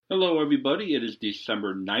Hello, everybody. It is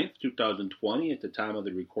December 9th, 2020 at the time of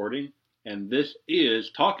the recording, and this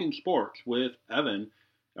is Talking Sports with Evan.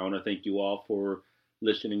 I want to thank you all for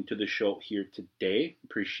listening to the show here today.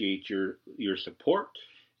 Appreciate your support.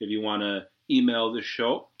 If you want to email the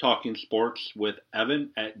show,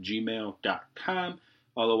 talkingsportswithevan@gmail.com.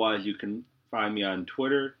 Otherwise, you can find me on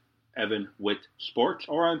Twitter, Evan with Sports,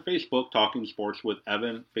 or on Facebook, Talking Sports with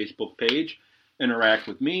Evan Facebook page. Interact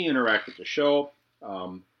with me, interact with the show.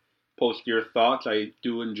 Post your thoughts. I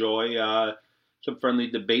do enjoy some friendly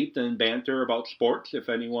debate and banter about sports. If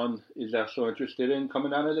anyone is also interested in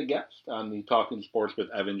coming on as a guest on the Talking Sports with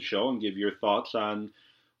Evan show and give your thoughts on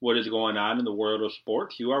what is going on in the world of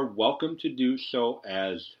sports, you are welcome to do so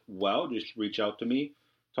as well. Just reach out to me,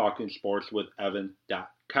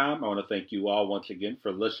 talkingsportswithevan.com. I want to thank you all once again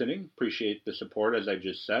for listening. Appreciate the support, as I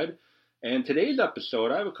just said. And today's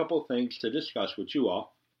episode, I have a couple of things to discuss with you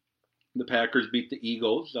all. The Packers beat the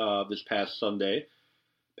Eagles this past Sunday.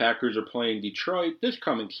 Packers are playing Detroit this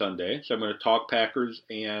coming Sunday, so I'm going to talk Packers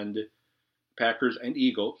and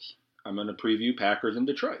Eagles. I'm going to preview Packers and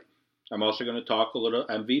Detroit. I'm also going to talk a little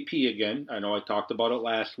MVP again. I know I talked about it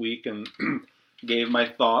last week and gave my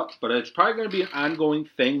thoughts, but it's probably going to be an ongoing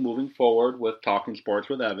thing moving forward with Talking Sports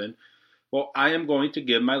with Evan. Well, I am going to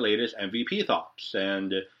give my latest MVP thoughts,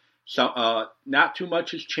 and so, not too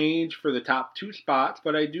much has changed for the top two spots,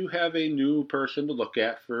 but I do have a new person to look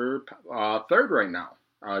at for third right now.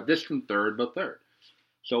 Distant third, but third.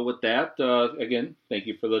 So with that, again, thank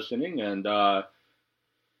you for listening. And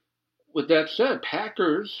with that said,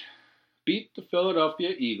 Packers beat the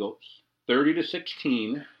Philadelphia Eagles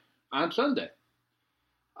 30-16 on Sunday.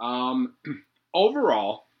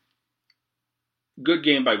 Overall, good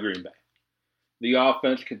game by Green Bay. The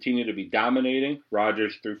offense continued to be dominating.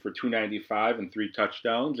 Rodgers threw for 295 and 3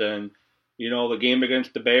 touchdowns. And, the game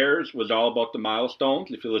against the Bears was all about the milestones,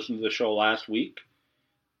 if you listened to the show last week.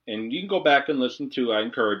 And you can go back and listen to, I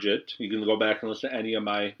encourage it. You can go back and listen to any of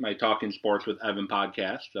my Talking Sports with Evan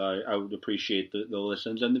podcast. I would appreciate the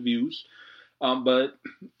listens and the views. But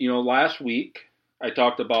last week I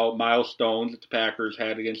talked about milestones that the Packers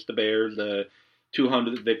had against the Bears, the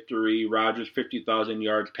 200th victory, Rodgers 50,000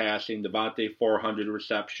 yards passing, Devontae 400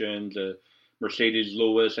 receptions, Mercedes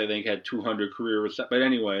Lewis I think had 200 career receptions. But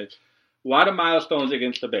anyways, a lot of milestones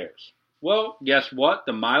against the Bears. Well, guess what?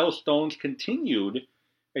 The milestones continued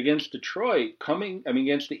against Detroit,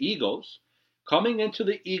 against the Eagles. Coming into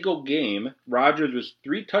the Eagle game, Rodgers was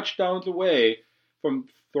 3 touchdowns away from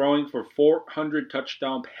throwing for 400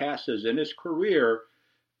 touchdown passes in his career,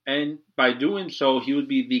 and by doing so, he would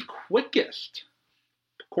be the quickest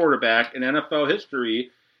quarterback in NFL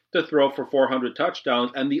history to throw for 400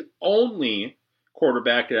 touchdowns, and the only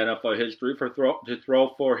quarterback in NFL history to throw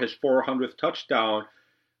for his 400th touchdown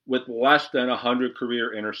with less than 100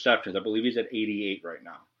 career interceptions. I believe he's at 88 right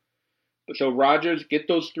now. But so Rodgers get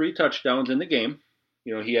those 3 touchdowns in the game.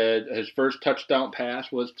 He had his first touchdown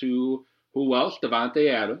pass was to who else? Davante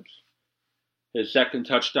Adams. His second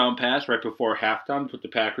touchdown pass right before halftime put the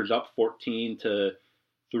Packers up 14-3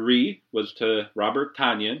 was to Robert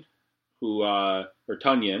Tonyan, who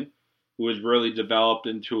has really developed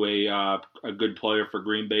into a good player for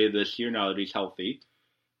Green Bay this year now that he's healthy.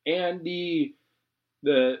 And the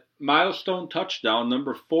milestone touchdown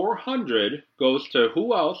number 400 goes to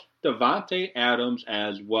who else? Davante Adams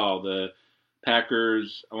as well. The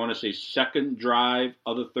Packers, I want to say, second drive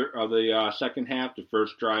of the second half. The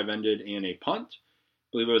first drive ended in a punt. I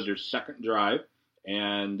believe it was their second drive,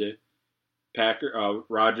 and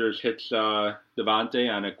Rodgers hits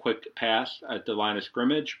Davante on a quick pass at the line of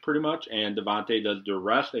scrimmage, pretty much, and Davante does the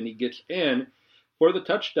rest, and he gets in for the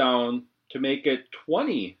touchdown to make it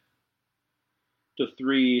 20-3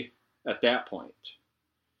 at that point.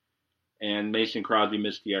 And Mason Crosby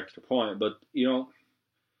missed the extra point, but the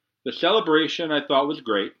celebration I thought was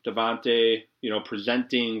great. Davante,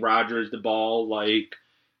 presenting Rodgers the ball like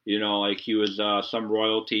he was some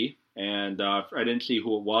royalty. And I didn't see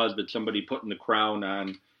who it was, but somebody putting the crown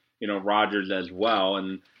on, Rodgers as well.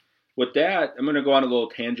 And with that, I'm going to go on a little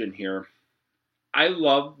tangent here. I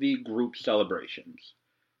love the group celebrations.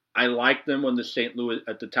 I liked them when the St.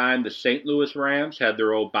 Louis Rams had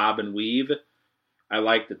their old bob and weave. I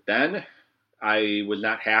liked it then. I was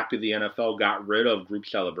not happy the NFL got rid of group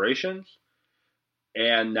celebrations.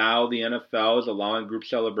 And now the NFL is allowing group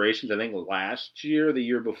celebrations. I think last year, the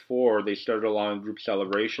year before, they started allowing group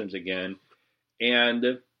celebrations again.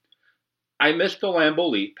 And I missed the Lambeau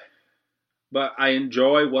Leap, but I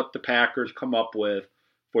enjoy what the Packers come up with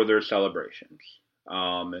for their celebrations.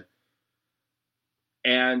 And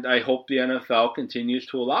I hope the NFL continues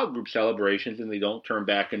to allow group celebrations and they don't turn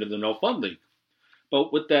back into the no-fun league.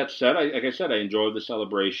 But with that said, like I said, I enjoyed the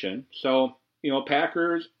celebration. So,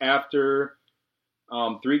 Packers after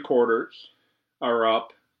 3 quarters are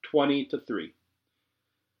up 20-3.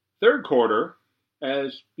 Third quarter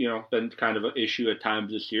has, been kind of an issue at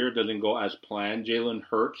times this year. It doesn't go as planned. Jalen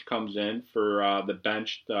Hurts comes in for the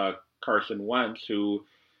benched Carson Wentz, who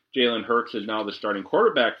Jalen Hurts is now the starting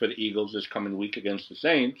quarterback for the Eagles this coming week against the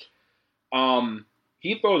Saints.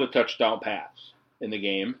 He throws a touchdown pass in the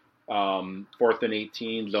game. 4th and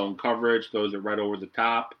 18, zone coverage, throws it right over the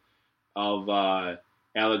top of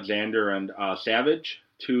Alexander and Savage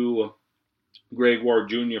to Greg Ward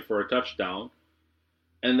Jr. for a touchdown.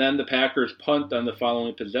 And then the Packers punt on the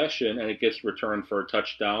following possession, and it gets returned for a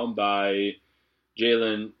touchdown by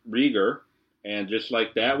Jalen Reagor. And just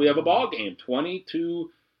like that, we have a ball game. 20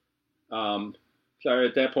 to, at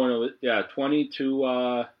that point,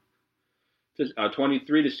 23-16.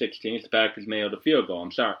 The Packers nailed a field goal.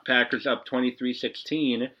 Packers up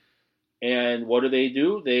 23-16. And what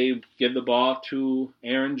do? They give the ball to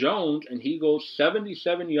Aaron Jones, and he goes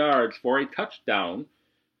 77 yards for a touchdown.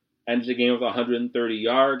 Ends the game with 130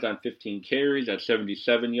 yards on 15 carries. That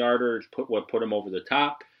 77-yarder put him over the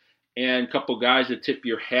top. And a couple guys to tip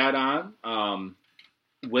your hat on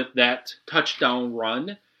with that touchdown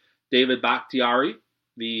run. David Bakhtiari,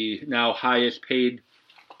 the now highest paid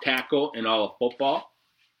tackle in all of football,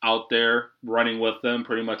 out there running with them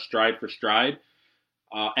pretty much stride for stride.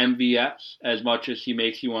 MVS, as much as he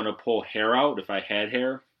makes you want to pull hair out, if I had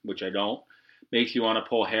hair, which I don't, makes you want to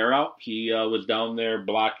pull hair out. He was down there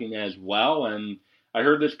blocking as well. And I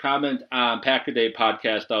heard this comment on Pack-A-Day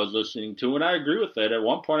podcast I was listening to, and I agree with it. At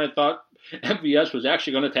one point, I thought MVS was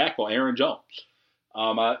actually going to tackle Aaron Jones.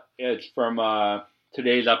 It's from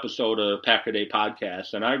today's episode of Pack-A-Day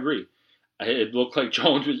podcast, and I agree. It looked like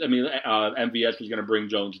MVS was going to bring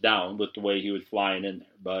Jones down with the way he was flying in there.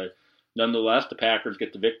 But nonetheless, the Packers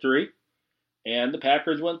get the victory, and the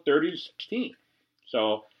Packers went 30-16.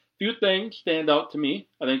 So few things stand out to me.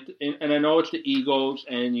 I think, and I know it's the Eagles,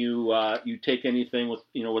 and you take anything with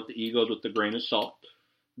the Eagles with a grain of salt.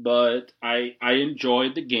 But I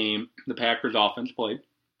enjoyed the game the Packers offense played.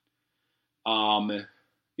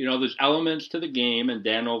 There's elements to the game, and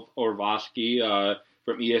Dan Orlovsky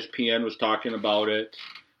from ESPN was talking about it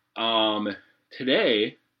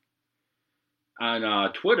today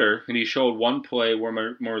on Twitter, and he showed one play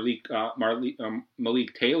where Malik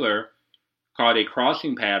Taylor caught a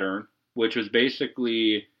crossing pattern, which was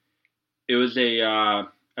basically basically a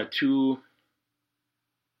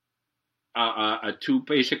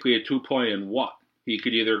 2-point and 1. He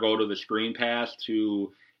could either go to the screen pass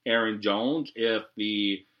to Aaron Jones if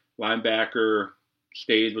the linebacker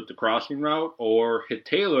stays with the crossing route, or hit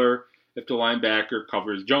Taylor if the linebacker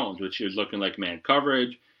covers Jones, which is looking like man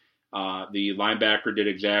coverage. The linebacker did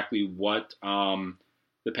exactly what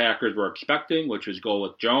the Packers were expecting, which was go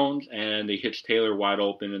with Jones, and they hits Taylor wide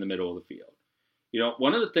open in the middle of the field.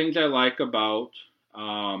 One of the things I like about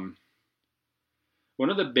one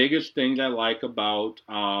of the biggest things I like about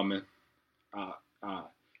Matt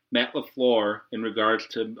LaFleur in regards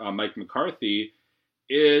to Mike McCarthy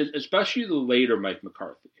is especially the later Mike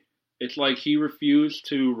McCarthy. It's like he refused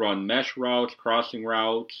to run mesh routes, crossing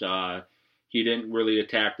routes. He didn't really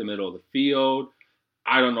attack the middle of the field.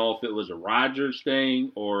 I don't know if it was a Rodgers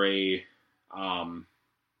thing or a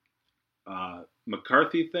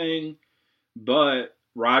McCarthy thing, but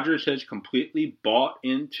Rodgers has completely bought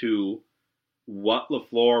into what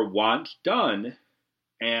LaFleur wants done,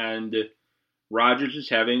 and Rodgers is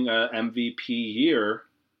having an MVP year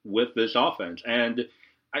with this offense. And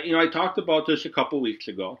I talked about this a couple weeks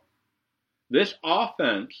ago. This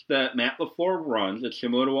offense that Matt LaFleur runs, it's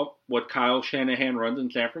similar to what Kyle Shanahan runs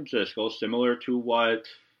in San Francisco, similar to what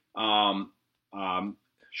Sean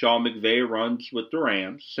McVay runs with the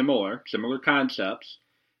Rams, similar concepts.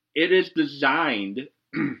 It is designed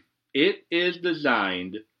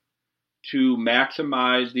to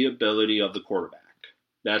maximize the ability of the quarterback.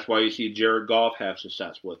 That's why you see Jared Goff have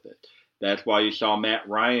success with it. That's why you saw Matt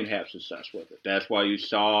Ryan have success with it. That's why you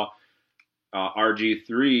saw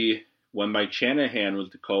RG3, when Mike Shanahan was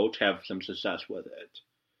the coach, have some success with it.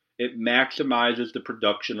 It maximizes the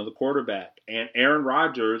production of the quarterback. And Aaron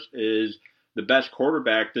Rodgers is the best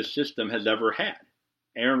quarterback this system has ever had.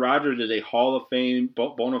 Aaron Rodgers is a Hall of Fame,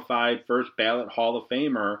 bona fide, first ballot Hall of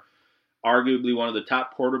Famer, arguably one of the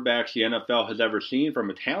top quarterbacks the NFL has ever seen from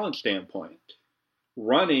a talent standpoint,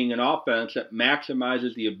 running an offense that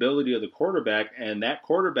maximizes the ability of the quarterback, and that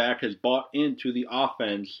quarterback has bought into the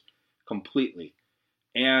offense completely.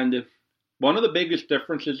 And one of the biggest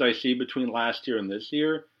differences I see between last year and this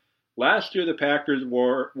year, last year the Packers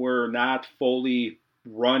were not fully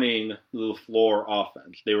running the LaFleur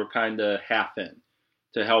offense. They were kind of half in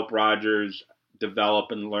to help Rodgers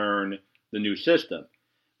develop and learn the new system.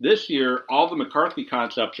 This year, all the McCarthy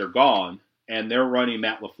concepts are gone, and they're running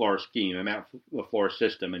Matt LaFleur's scheme and Matt LaFleur's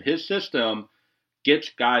system. And his system gets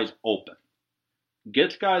guys open.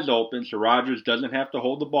 Gets guys open so Rodgers doesn't have to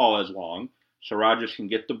hold the ball as long, so Rodgers can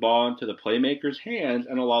get the ball into the playmakers' hands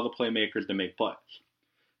and allow the playmakers to make plays.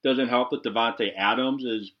 Doesn't help that Davante Adams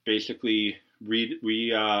is basically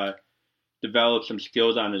developed some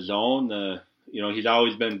skills on his own. He's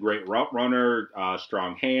always been a great route runner,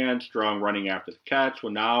 strong hands, strong running after the catch.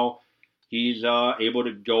 Well, now he's able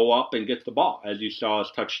to go up and get the ball, as you saw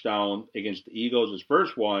his touchdown against the Eagles, his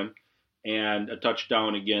first one, and a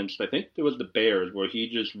touchdown against, I think it was the Bears, where he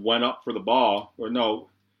just went up for the ball. Or no,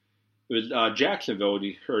 it was Jacksonville.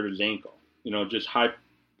 He hurt his ankle. Just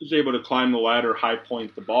was able to climb the ladder, high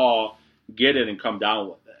point the ball, get it, and come down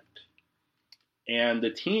with it. And the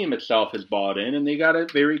team itself has bought in, and they got a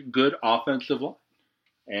very good offensive line.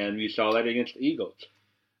 And we saw that against the Eagles.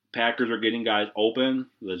 Packers are getting guys open.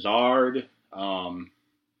 Lazard.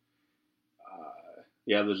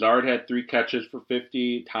 Lazard had 3 catches for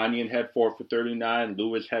 50. Tanyan had 4 for 39.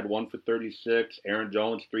 Lewis had 1 for 36. Aaron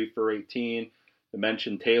Jones, 3 for 18. The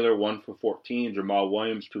mentioned Taylor, 1 for 14. Jamal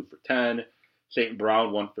Williams, 2 for 10. St.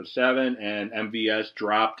 Brown, 1 for 7. And MVS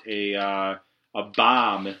dropped a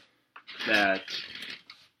bomb that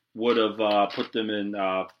would have put them in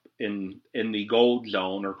the gold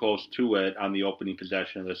zone or close to it on the opening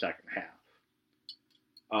possession of the second half.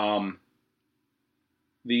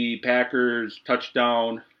 The Packers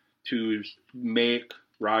touchdown to make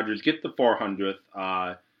Rodgers get the 400th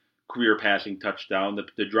career passing touchdown.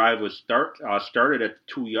 The drive was started at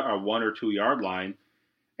the 1 or 2 yard line,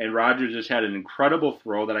 and Rodgers just had an incredible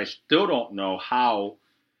throw that I still don't know how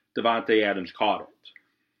Davante Adams caught it.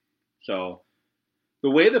 So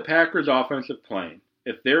the way the Packers offense is playing,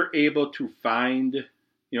 if they're able to find,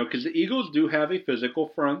 because the Eagles do have a physical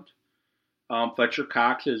front. Fletcher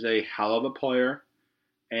Cox is a hell of a player.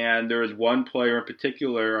 And there is one player in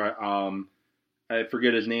particular, I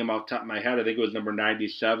forget his name off the top of my head. I think it was number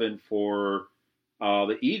 97 for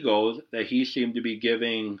the Eagles, that he seemed to be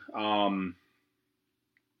giving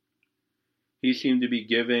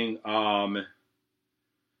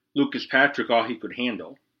Lucas Patrick all he could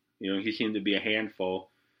handle. He seemed to be a handful.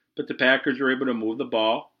 But the Packers were able to move the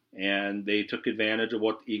ball, and they took advantage of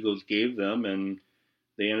what the Eagles gave them, and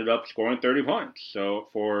they ended up scoring 30 points. So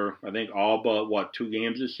for, I think, all but, 2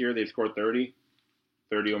 games this year, they've scored 30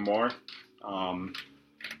 or more. I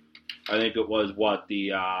think it was,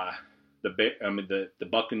 the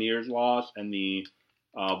Buccaneers lost and the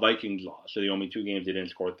Vikings lost. So the only 2 games they didn't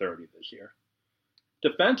score 30 this year.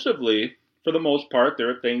 Defensively, for the most part, there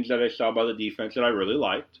are things that I saw by the defense that I really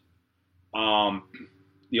liked.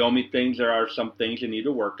 The only things, there are some things they need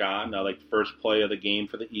to work on. Like the first play of the game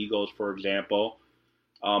for the Eagles, for example.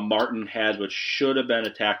 Martin has what should have been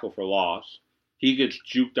a tackle for loss. He gets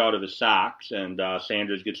juked out of his socks, and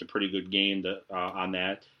Sanders gets a pretty good gain on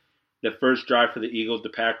that. The first drive for the Eagles, the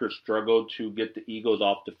Packers struggled to get the Eagles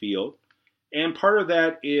off the field. And part of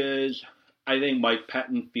that is, I think, Mike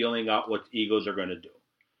Pettin feeling out what the Eagles are going to do.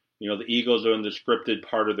 The Eagles are in the scripted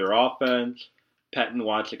part of their offense. Pettin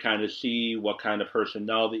wants to kind of see what kind of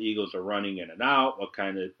personnel the Eagles are running in and out, what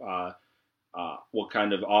kind of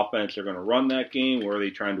offense they're going to run that game, where are they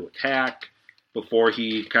trying to attack, before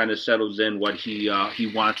he kind of settles in what he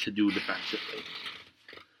wants to do defensively.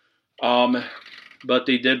 But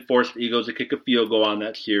they did force the Eagles to kick a field goal on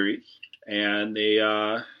that series, and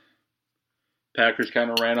the Packers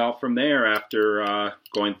kind of ran out from there after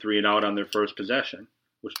going 3-and-out on their first possession,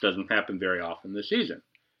 which doesn't happen very often this season.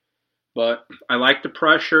 But I like the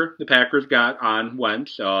pressure the Packers got on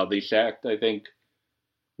Wentz. They sacked, I think,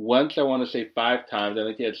 Wentz, I want to say 5 times. I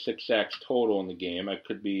think he had 6 sacks total in the game. I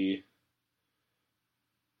could be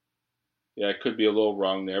a little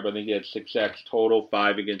wrong there, but I think he had 6 sacks total,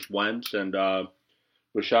 5 against Wentz. And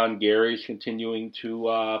Rashawn Gary's continuing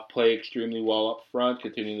to play extremely well up front,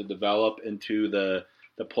 continuing to develop into the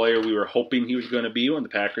player we were hoping he was going to be when the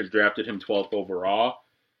Packers drafted him 12th overall.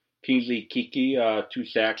 Kingsley Keke, 2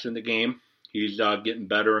 sacks in the game. He's getting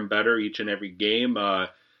better and better each and every game.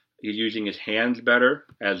 He's using his hands better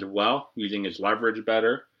as well, using his leverage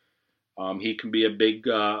better. He can be a big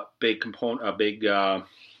component, a big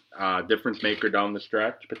difference maker down the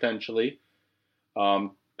stretch, potentially.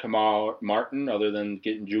 Kamal Martin, other than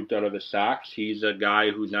getting juked out of his socks, he's a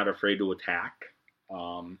guy who's not afraid to attack.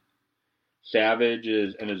 Savage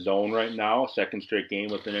is in a zone right now, 2nd straight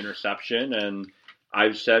game with an interception, and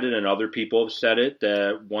I've said it and other people have said it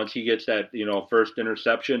that once he gets that, first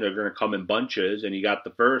interception, they're going to come in bunches. And he got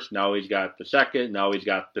the first, now he's got the second, now he's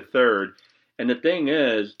got the third. And the thing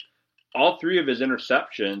is, all three of his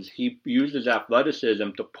interceptions, he used his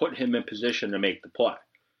athleticism to put him in position to make the play.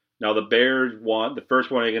 Now the Bears won. The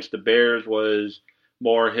first one against the Bears was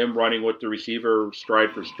more him running with the receiver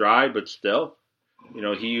stride for stride, but still,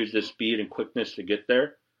 he used his speed and quickness to get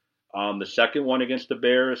there. The second one against the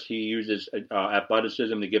Bears, he uses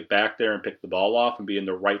athleticism to get back there and pick the ball off and be in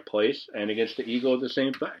the right place. And against the Eagles, the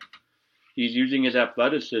same thing. He's using his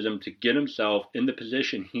athleticism to get himself in the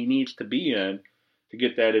position he needs to be in to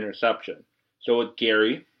get that interception. So with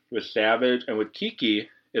Gary, with Savage, and with Keke,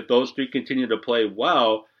 if those three continue to play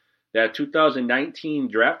well, that 2019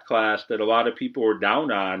 draft class that a lot of people were down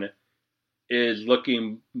on is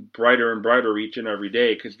looking brighter and brighter each and every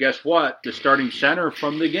day. Because guess what? The starting center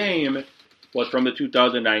from the game was from the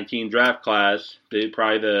 2019 draft class.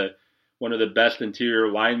 Probably one of the best interior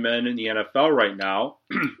linemen in the NFL right now,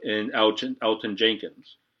 in Elton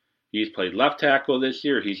Jenkins. He's played left tackle this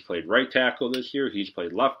year. He's played right tackle this year. He's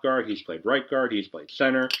played left guard. He's played right guard. He's played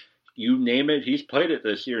center. You name it, he's played it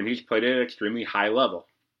this year, and he's played it at an extremely high level.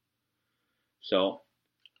 So,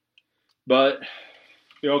 but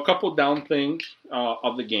a couple down things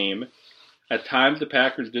of the game. At times, the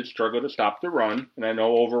Packers did struggle to stop the run. And I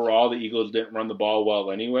know overall the Eagles didn't run the ball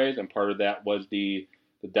well anyways. And part of that was the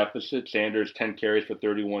deficit. Sanders, 10 carries for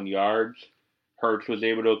 31 yards. Hurts was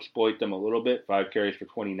able to exploit them a little bit. 5 carries for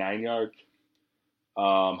 29 yards.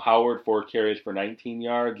 Howard, 4 carries for 19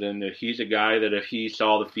 yards. And he's a guy that if he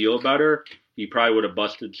saw the field better, he probably would have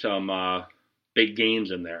busted some big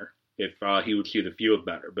gains in there if he would see the field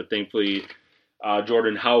better. But thankfully,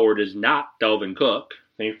 Jordan Howard is not Delvin Cook.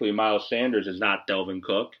 Thankfully, Miles Sanders is not Delvin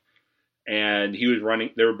Cook. And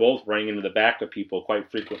they were both running into the back of people quite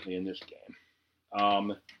frequently in this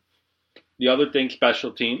game. The other thing,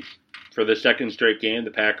 special teams. For the second straight game,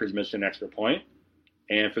 the Packers missed an extra point.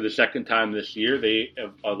 And for the second time this year, they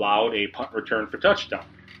allowed a punt return for touchdown.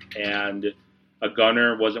 And a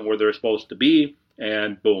gunner wasn't where they were supposed to be,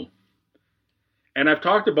 and boom. And I've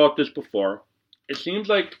talked about this before. It seems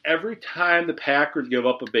like every time the Packers give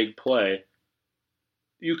up a big play,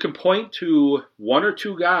 you can point to one or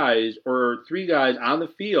two guys or three guys on the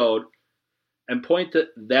field and point to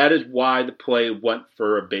that is why the play went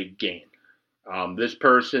for a big gain. This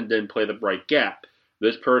person didn't play the right gap.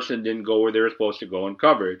 This person didn't go where they were supposed to go in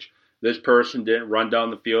coverage. This person didn't run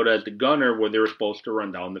down the field as the gunner where they were supposed to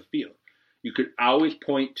run down the field. You could always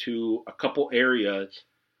point to a couple areas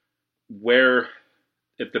where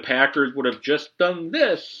if the Packers would have just done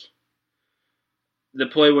this, the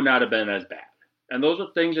play would not have been as bad. And those are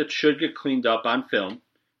things that should get cleaned up on film,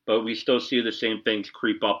 but we still see the same things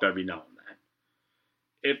creep up every now and then.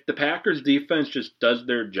 If the Packers defense just does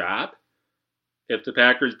their job, if the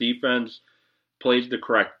Packers defense plays the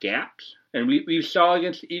correct gaps, and we saw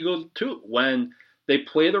against the Eagles too, when they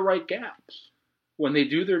play the right gaps, when they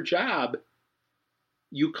do their job,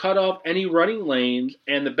 you cut off any running lanes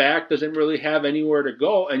and the back doesn't really have anywhere to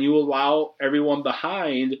go, and you allow everyone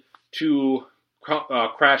behind to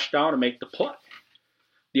crash down and make the play.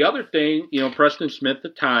 The other thing, Preston Smith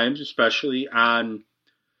at times, especially on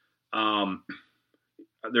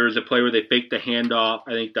there was a play where they faked the handoff,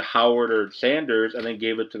 I think to Howard or Sanders, and then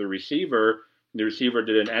gave it to the receiver. The receiver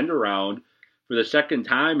did an end around. For the second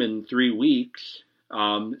time in 3 weeks,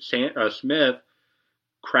 Smith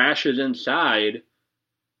crashes inside,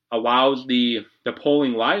 allows the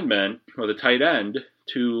pulling lineman or the tight end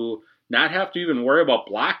to not have to even worry about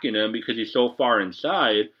blocking him because he's so far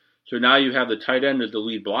inside. So now you have the tight end as the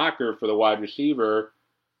lead blocker for the wide receiver,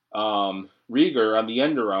 Rieger, on the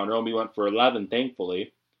end around. It only went for 11,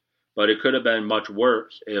 thankfully. But it could have been much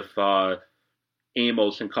worse if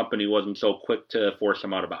Amos and company wasn't so quick to force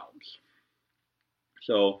him out of bounds.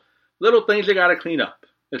 So little things they got to clean up.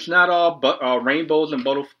 It's not all rainbows and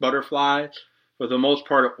butterflies. For the most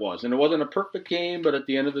part, it was. And it wasn't a perfect game, but at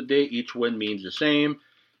the end of the day, each win means the same.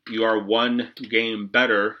 You are one game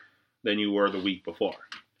better than you were the week before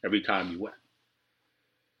every time you win.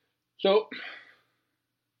 So,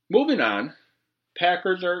 moving on,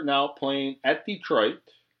 Packers are now playing at Detroit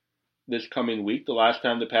this coming week. The last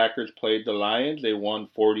time the Packers played the Lions, they won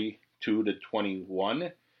 42-21.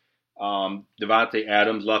 Devontae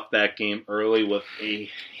Adams left that game early with a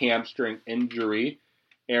hamstring injury.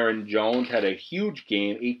 Aaron Jones had a huge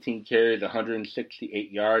game, 18 carries,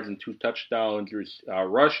 168 yards, and 2 touchdowns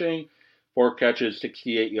rushing, 4 catches,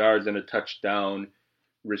 68 yards, and a touchdown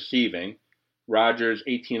receiving. Rodgers,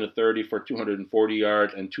 18-30 for 240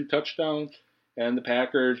 yards and 2 touchdowns. And the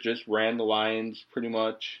Packers just ran the Lions pretty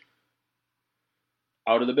much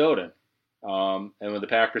out of the building. And when the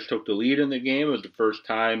Packers took the lead in the game, it was the first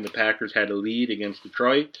time the Packers had a lead against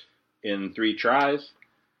Detroit in 3 tries.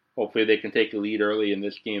 Hopefully they can take a lead early in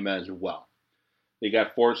this game as well. They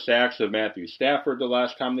got 4 sacks of Matthew Stafford the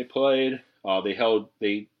last time they played.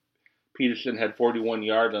 Peterson had 41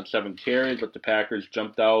 yards on 7 carries, but the Packers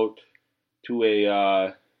jumped out to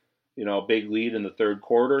a big lead in the third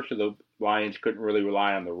quarter, so the Lions couldn't really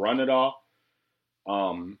rely on the run at all.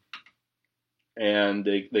 And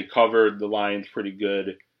they covered the Lions pretty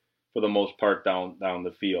good for the most part down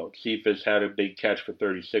the field. Cephas had a big catch for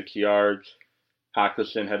 36 yards.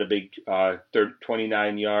 Hockenson had a big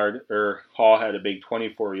 29-yard, or Hall had a big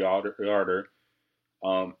 24-yarder.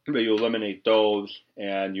 But you eliminate those,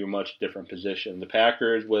 and you're a much different position. The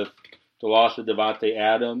Packers, with the loss of Devontae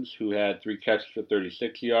Adams, who had 3 catches for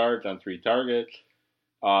 36 yards on 3 targets.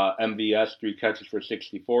 MVS, 3 catches for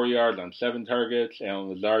 64 yards on 7 targets. Allen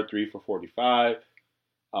Lazard, 3 for 45.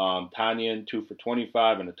 Tanyan, 2 for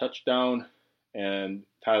 25 and a touchdown. And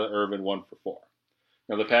Tyler Ervin, 1 for 4.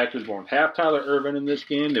 Now, the Packers won't have Tyler Ervin in this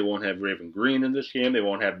game. They won't have Raven Green in this game. They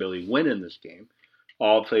won't have Billy Wynn in this game.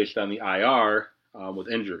 All placed on the IR with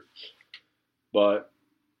injuries.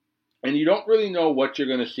 And you don't really know what you're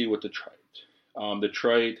going to see with Detroit.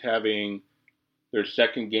 Detroit having their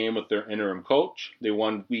second game with their interim coach. They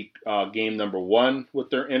won game number 1 with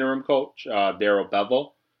their interim coach, Darrell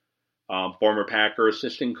Bevell, former Packer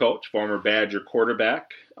assistant coach, former Badger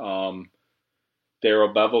quarterback.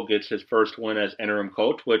 Darrell Bevell gets his first win as interim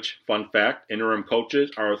coach, which, fun fact, interim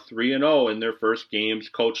coaches are 3-0 in their first games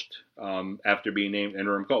coached after being named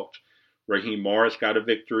interim coach. Raheem Morris got a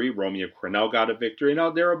victory. Romeo Crennel got a victory.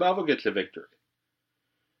 Now Darrell Bevell gets a victory.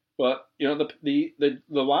 But, the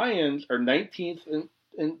Lions are 19th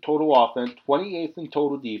in total offense, 28th in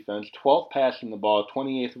total defense, 12th passing the ball,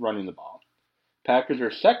 28th running the ball. Packers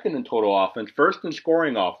are 2nd in total offense, 1st in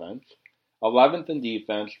scoring offense, 11th in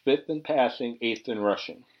defense, 5th in passing, 8th in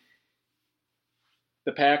rushing.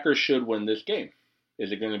 The Packers should win this game.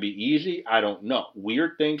 Is it going to be easy? I don't know.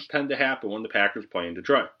 Weird things tend to happen when the Packers play in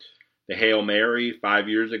Detroit. The Hail Mary 5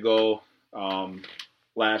 years ago,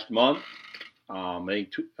 last month, I think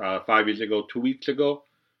 5 years ago, 2 weeks ago,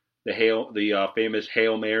 the famous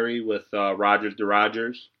Hail Mary with Rodgers to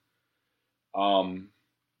Rodgers. But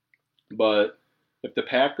if the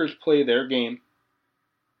Packers play their game,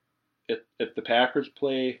 if the Packers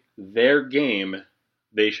play their game,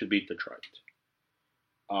 they should beat Detroit.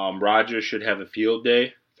 Rodgers should have a field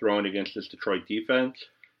day throwing against this Detroit defense.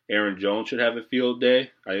 Aaron Jones should have a field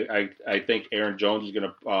day. I think Aaron Jones is going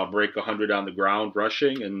to break 100 on the ground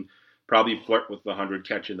rushing and probably flirt with the 100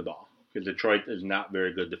 catching the ball, because Detroit is not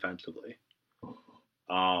very good defensively.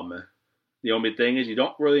 The only thing is you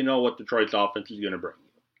don't really know what Detroit's offense is going to bring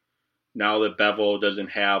you. Now that Bevell doesn't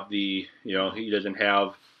have the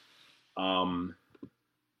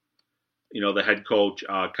head coach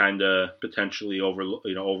kind of potentially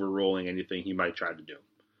overruling anything he might try to do.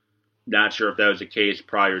 Not sure if that was the case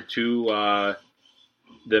prior to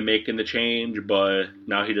them making the change, but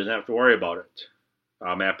now he doesn't have to worry about it.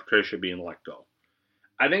 Matt Patricia being let go.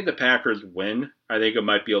 I think the Packers win. I think it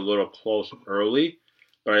might be a little close early,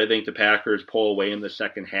 but I think the Packers pull away in the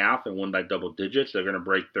second half and win by double digits. They're going to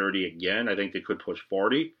break 30 again. I think they could push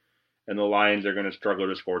 40, and the Lions are going to struggle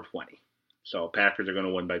to score 20. So Packers are going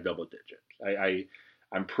to win by double digits.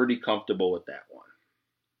 I'm pretty comfortable with that one.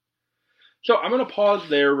 So I'm going to pause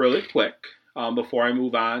there really quick before I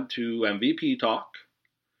move on to MVP talk.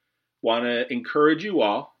 Want to encourage you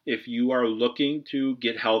all, if you are looking to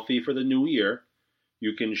get healthy for the new year,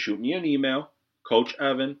 you can shoot me an email,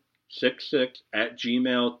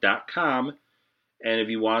 coachevan66@gmail.com. And if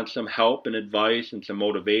you want some help and advice and some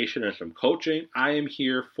motivation and some coaching, I am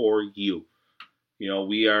here for you.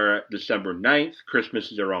 We are at December 9th.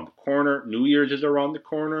 Christmas is around the corner. New Year's is around the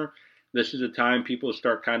corner. This is a time people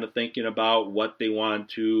start kind of thinking about what they want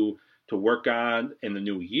to work on in the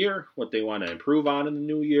new year, what they want to improve on in the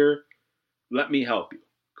new year. Let me help you.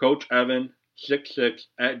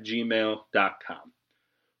 CoachEvan66@gmail.com.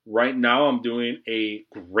 Right now I'm doing a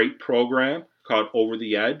great program called Over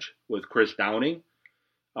the Edge with Chris Downing.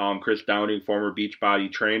 Chris Downing, former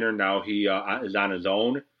Beachbody trainer, now he is on his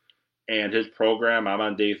own. And his program, I'm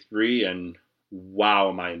on day 3, and wow,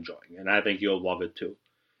 am I enjoying it. And I think you'll love it too.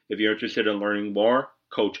 If you're interested in learning more,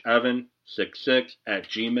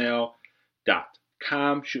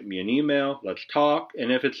 CoachEvan66@gmail.com. Shoot me an email. Let's talk.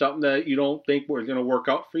 And if it's something that you don't think is going to work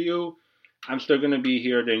out for you, I'm still going to be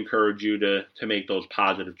here to encourage you to make those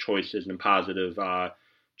positive choices and positive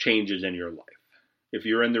changes in your life. If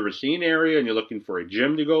you're in the Racine area and you're looking for a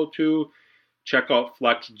gym to go to, check out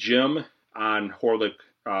Flex Gym on Horlick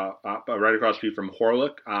right across the street from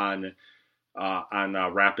Horlick on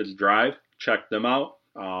Rapids Drive. Check them out.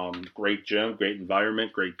 Great gym, great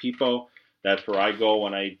environment, great people. That's where I go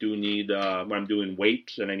when I do need when I'm doing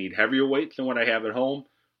weights and I need heavier weights than what I have at home.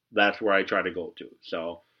 That's where I try to go to.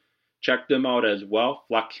 So check them out as well.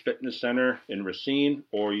 Flex Fitness Center in Racine,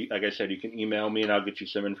 or like I said, you can email me and I'll get you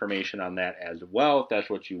some information on that as well if that's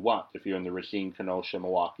what you want. If you're in the Racine, Kenosha,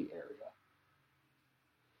 Milwaukee area.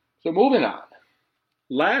 So moving on.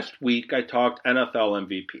 Last week I talked NFL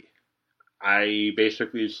MVP. I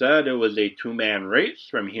basically said it was a two-man race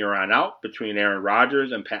from here on out between Aaron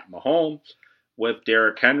Rodgers and Pat Mahomes, with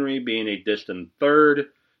Derrick Henry being a distant third,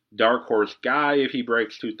 dark horse guy if he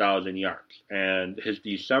breaks 2,000 yards. And his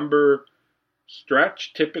December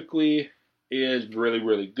stretch typically is really,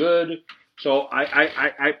 really good. So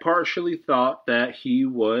I partially thought that he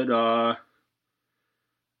would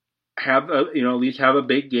have at least have a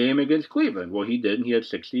big game against Cleveland. Well, he didn't. He had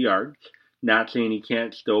 60 yards. Not saying he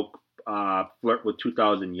can't still flirt with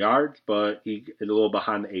 2,000 yards, but he is a little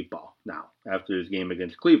behind the eight ball now after his game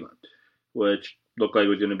against Cleveland, which looked like it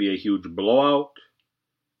was going to be a huge blowout.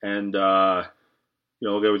 And, there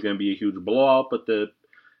was going to be a huge blowout, but the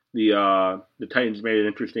Titans made it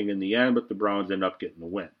interesting in the end, but the Browns ended up getting the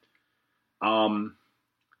win. I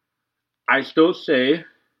still say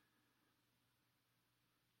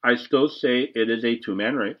it is a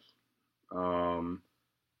two-man race.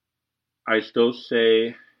 I still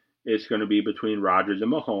say it's going to be between Rodgers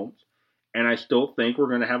and Mahomes, and I still think we're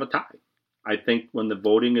going to have a tie. I think when the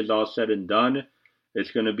voting is all said and done,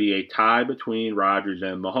 it's going to be a tie between Rodgers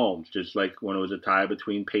and Mahomes, just like when it was a tie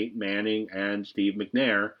between Peyton Manning and Steve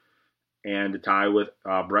McNair, and a tie with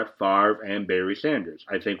Brett Favre and Barry Sanders.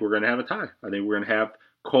 I think we're going to have a tie. I think we're going to have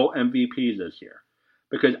co-MVPs this year,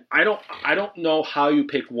 because I don't know how you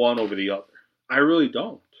pick one over the other. I really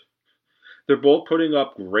don't. They're both putting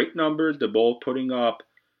up great numbers. They're both putting up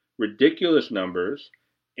ridiculous numbers.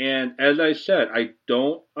 And as I said, I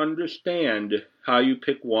don't understand how you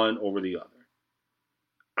pick one over the other.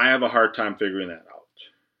 I have a hard time figuring that out.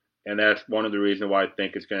 And that's one of the reasons why I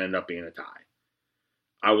think it's going to end up being a tie.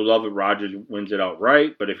 I would love if Rodgers wins it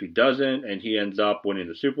outright, but if he doesn't and he ends up winning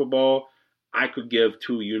the Super Bowl, I could give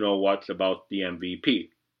two you-know-whats about the MVP.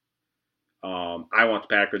 I want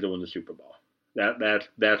the Packers to win the Super Bowl.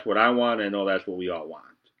 That's what I want. I know that's what we all want.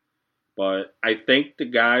 But I think the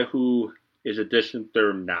guy who is a distant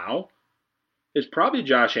third now is probably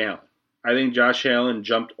Josh Allen. I think Josh Allen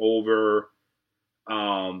jumped over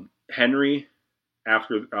Henry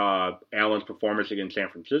after Allen's performance against San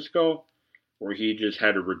Francisco, where he just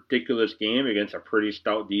had a ridiculous game against a pretty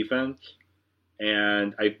stout defense.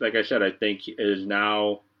 And like I said, I think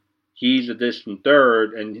he's a distant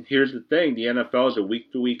third. And here's the thing, the NFL is a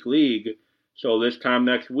week-to-week league. So this time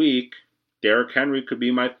next week, Derrick Henry could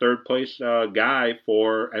be my third place guy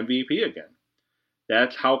for MVP again.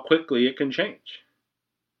 That's how quickly it can change.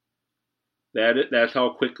 That's how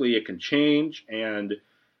quickly it can change. And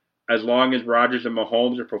as long as Rodgers and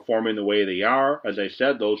Mahomes are performing the way they are, as I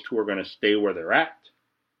said, those two are going to stay where they're at.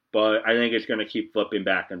 But I think it's going to keep flipping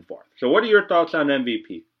back and forth. So what are your thoughts on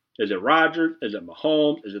MVP? Is it Rodgers? Is it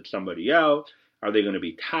Mahomes? Is it somebody else? Are they going to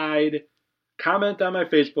be tied? Comment on my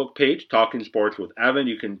Facebook page, Talking Sports with Evan.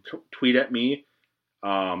 You can tweet at me,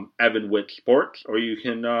 Evan Witt Sports, or you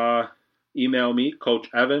can email me,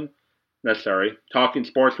 Talking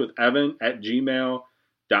Sports with Evan at gmail.com.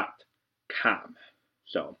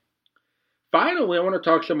 So, finally, I want to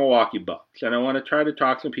talk some Milwaukee Bucks, and I want to try to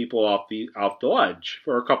talk some people off the ledge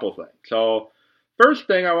for a couple things. So, first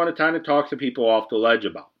thing I want to kind of talk some people off the ledge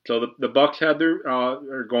about. So, the Bucks had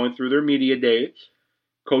are going through their media days.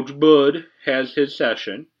 Coach Bud has his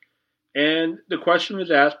session, and the question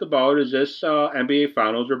was asked about, is this NBA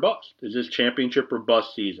Finals or bust? Is this championship or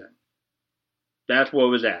bust season? That's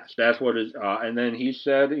what was asked. That's what is, and then he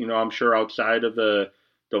said, I'm sure outside of the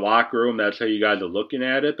locker room, that's how you guys are looking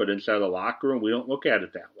at it, but inside the locker room, we don't look at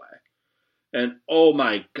it that way. And oh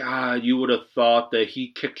my God, you would have thought that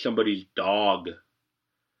he kicked somebody's dog.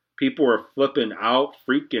 People were flipping out,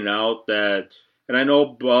 freaking out that. And I know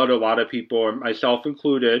Bud, a lot of people, myself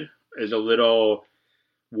included, is a little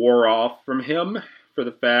wore off from him for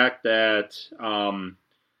the fact that,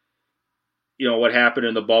 what happened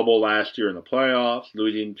in the bubble last year in the playoffs,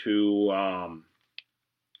 losing to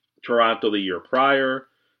Toronto the year prior,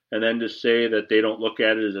 and then to say that they don't look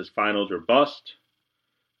at it as finals or bust.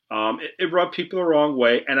 It rubbed people the wrong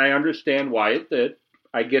way, and I understand why it did.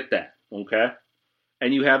 I get that, okay?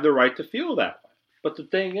 And you have the right to feel that way. But the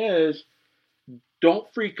thing is,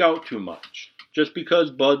 don't freak out too much. Just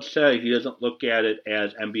because Bud said he doesn't look at it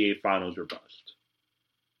as NBA Finals or bust.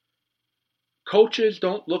 Coaches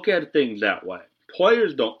don't look at things that way.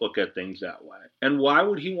 Players don't look at things that way. And why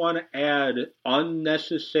would he want to add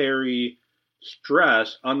unnecessary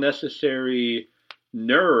stress, unnecessary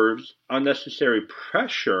nerves, unnecessary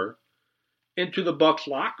pressure into the Bucks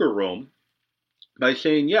locker room by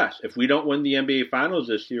saying, yes, if we don't win the NBA Finals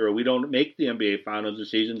this year or we don't make the NBA Finals, the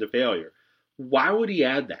season's a failure? Why would he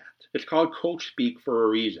add that? It's called coach speak for a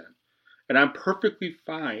reason. And I'm perfectly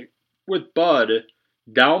fine with Bud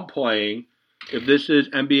downplaying if this is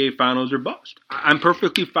NBA Finals or bust. I'm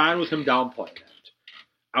perfectly fine with him downplaying it.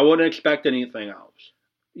 I wouldn't expect anything else.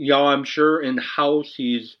 I'm sure in-house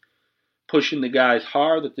he's pushing the guys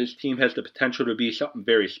hard that this team has the potential to be something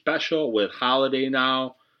very special with Holiday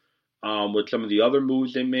now, with some of the other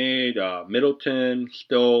moves they made. Middleton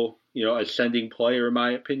still, ascending player in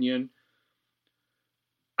my opinion.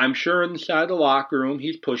 I'm sure inside the locker room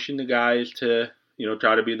he's pushing the guys to,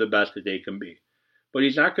 try to be the best that they can be. But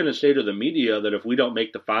he's not going to say to the media that if we don't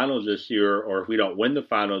make the finals this year or if we don't win the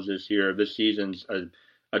finals this year, this season's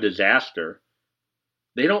a disaster.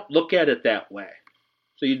 They don't look at it that way.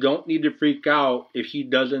 So you don't need to freak out if he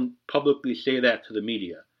doesn't publicly say that to the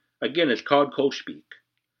media. Again, it's called coach speak.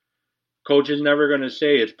 Coach is never going to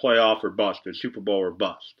say it's playoff or bust or Super Bowl or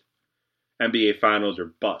bust. NBA Finals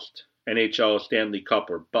or bust. NHL Stanley Cup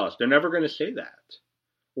or bust. They're never going to say that.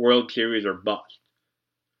 World Series or bust.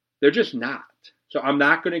 They're just not. So I'm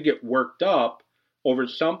not going to get worked up over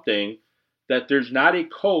something that there's not a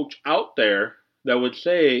coach out there that would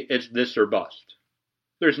say it's this or bust.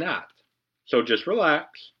 There's not. So just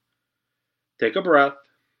relax. Take a breath.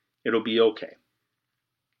 It'll be okay.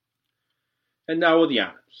 And now with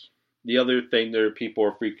Giannis. The other thing that people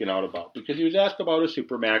are freaking out about. Because he was asked about a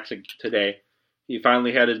Supermax today. He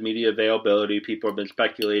finally had his media availability. People have been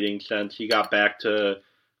speculating since he got back to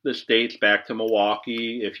the States, back to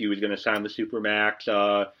Milwaukee, if he was going to sign the Supermax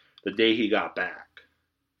the day he got back.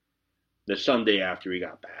 The Sunday after he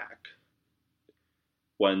got back.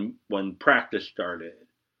 When practice started.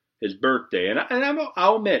 His birthday. And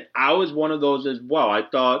I'll admit, I was one of those as well. I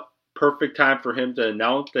thought perfect time for him to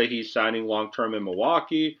announce that he's signing long-term in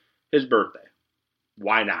Milwaukee. His birthday.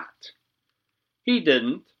 Why not? He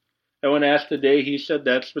didn't. And when asked today, he said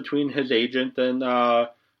that's between his agent and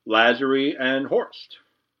Lazary and Horst.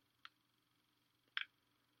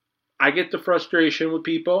 I get the frustration with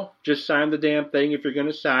people. Just sign the damn thing if you're going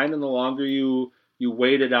to sign. And the longer you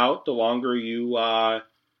wait it out, the longer you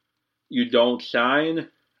don't sign.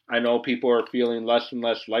 I know people are feeling less and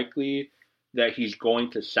less likely that he's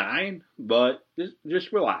going to sign. But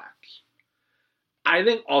just relax. I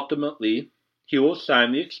think ultimately he will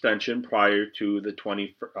sign the extension prior to the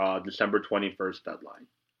December 21st deadline.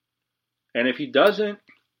 And if he doesn't,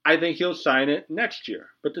 I think he'll sign it next year.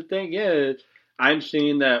 But the thing is, I'm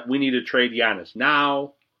seeing that we need to trade Giannis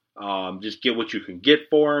now. Just get what you can get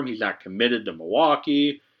for him. He's not committed to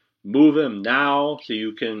Milwaukee. Move him now so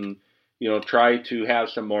you can, try to have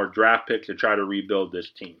some more draft picks to try to rebuild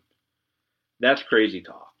this team. That's crazy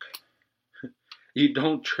talk. You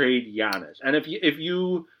don't trade Giannis. And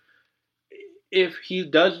if he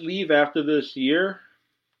does leave after this year,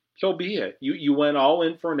 so be it. You went all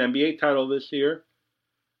in for an NBA title this year.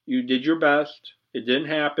 You did your best. It didn't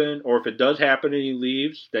happen. Or if it does happen and he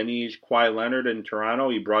leaves, then he's Kawhi Leonard in Toronto.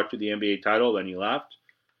 He brought you the NBA title, then he left.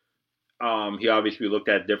 He obviously looked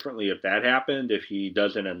at differently if that happened, if he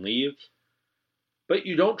doesn't and leaves. But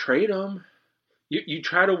you don't trade him. You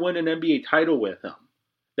try to win an NBA title with him.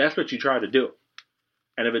 That's what you try to do.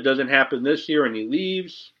 And if it doesn't happen this year and he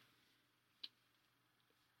leaves,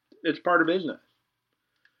 it's part of business.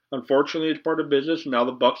 Unfortunately, it's part of business. Now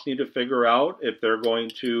the Bucks need to figure out if they're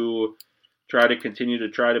going to try to continue to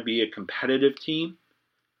try to be a competitive team,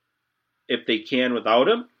 if they can without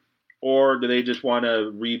him, or do they just want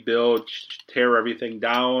to rebuild, tear everything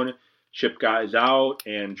down, ship guys out,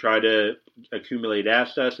 and try to accumulate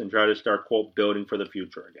assets and try to start, quote, building for the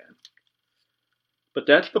future again. But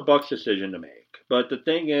that's the Bucks' decision to make. But the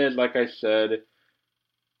thing is, like I said,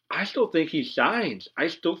 I still think he signs. I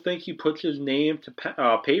still think he puts his name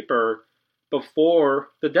to paper before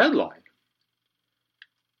the deadline.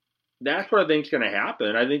 That's what I think is going to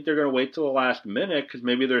happen. I think they're going to wait till the last minute because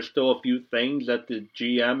maybe there's still a few things that the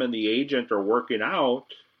GM and the agent are working out.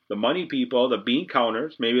 The money people, the bean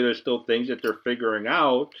counters, maybe there's still things that they're figuring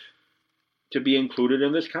out to be included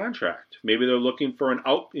in this contract. Maybe they're looking for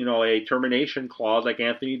a termination clause like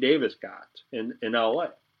Anthony Davis got in LA.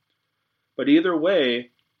 But either way,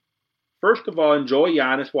 first of all, enjoy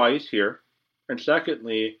Giannis while he's here. And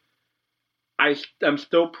secondly, I'm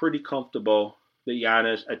still pretty comfortable that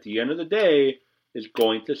Giannis, at the end of the day, is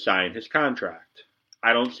going to sign his contract.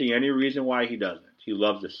 I don't see any reason why he doesn't. He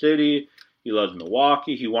loves the city. He loves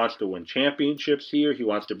Milwaukee. He wants to win championships here. He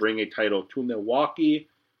wants to bring a title to Milwaukee.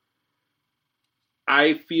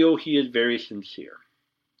 I feel he is very sincere.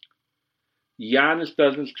 Giannis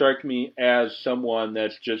doesn't strike me as someone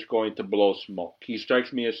that's just going to blow smoke. He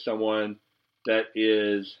strikes me as someone that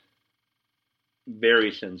is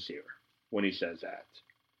very sincere when he says that.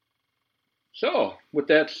 So, with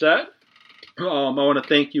that said, I want to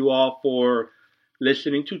thank you all for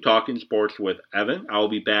listening to Talking Sports with Evan. I'll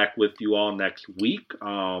be back with you all next week,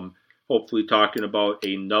 hopefully talking about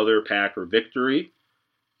another Packer victory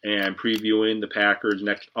and previewing the Packers'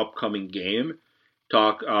 next upcoming game.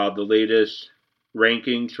 Talk the latest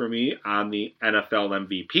rankings for me on the NFL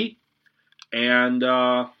MVP and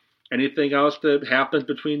anything else that happens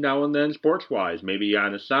between now and then sports-wise. Maybe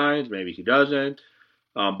Giannis signs, maybe he doesn't.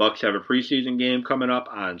 Bucks have a preseason game coming up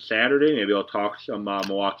on Saturday. Maybe I'll talk some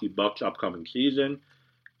Milwaukee Bucks upcoming season.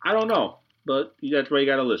 I don't know, but that's why you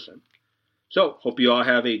got to listen. So, hope you all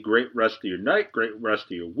have a great rest of your night, great rest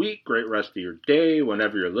of your week, great rest of your day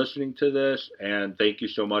whenever you're listening to this. And thank you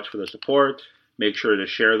so much for the support. Make sure to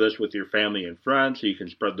share this with your family and friends so you can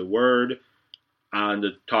spread the word on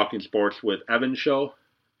the Talking Sports with Evan show.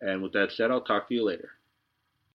 And with that said, I'll talk to you later.